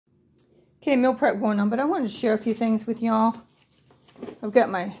Okay, meal prep going on, but I wanted to share a few things with y'all. I've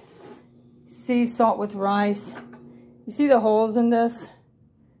got my sea salt with rice. You see the holes in this?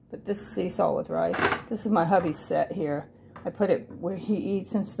 But this is sea salt with rice. This is my hubby's set here. I put it where he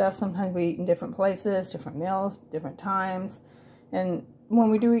eats and stuff. Sometimes we eat in different places, different meals, different times. And when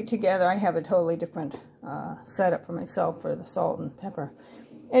we do eat together, I have a totally different setup for myself for the salt and pepper.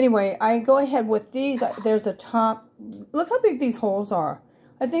 Anyway, I go ahead with these. There's a top. Look how big these holes are.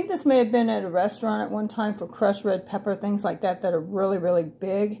 I think this may have been at a restaurant at one time for crushed red pepper, things like that that are really, really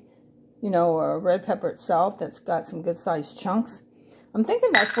big. You know, or red pepper itself that's got some good sized chunks. I'm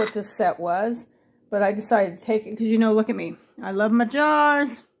thinking that's what this set was, but I decided to take it because, you know, look at me. I love my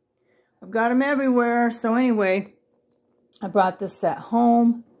jars. I've got them everywhere. So anyway, I brought this set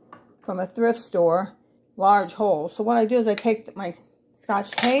home from a thrift store, large holes. So what I do is I take my Scotch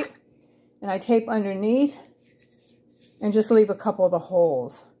tape and I tape underneath and just leave a couple of the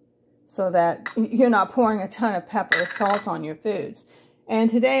holes so that you're not pouring a ton of pepper or salt on your foods. And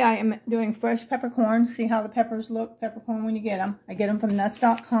today I am doing fresh peppercorn. See how the peppers look, peppercorn when you get them. I get them from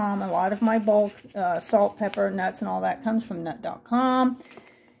nuts.com. A lot of my bulk salt, pepper, nuts, and all that comes from nut.com.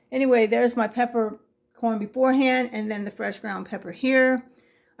 Anyway, there's my peppercorn beforehand, and then the fresh ground pepper here.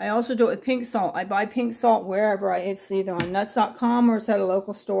 I also do it with pink salt. I buy pink salt wherever. It's either on nuts.com or it's at a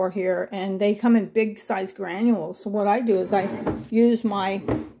local store here. And they come in big size granules. So what I do is I use my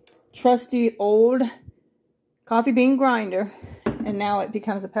trusty old coffee bean grinder. And now it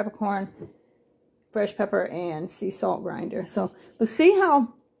becomes a peppercorn, fresh pepper, and sea salt grinder. So, but see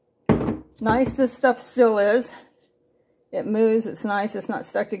how nice this stuff still is? It moves. It's nice. It's not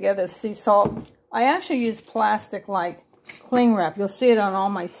stuck together. It's sea salt. I actually use plastic like cling wrap. You'll see it on all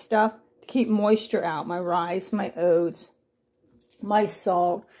my stuff to keep moisture out. My rice, my oats, my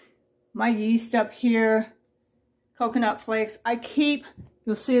salt, my yeast up here, coconut flakes.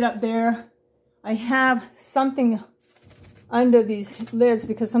 You'll see it up there. I have something under these lids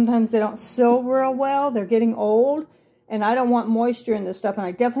because sometimes they don't seal real well. They're getting old and I don't want moisture in this stuff, and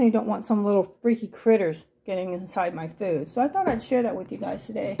I definitely don't want some little freaky critters getting inside my food. So I thought I'd share that with you guys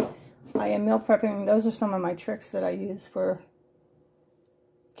today. I am meal prepping. Those are some of my tricks that I use for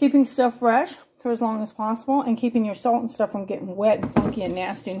keeping stuff fresh for as long as possible and keeping your salt and stuff from getting wet and funky and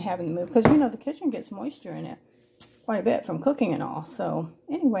nasty and having to move, because you know the kitchen gets moisture in it quite a bit from cooking and all. So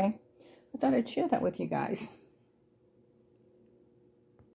anyway, I thought I'd share that with you guys.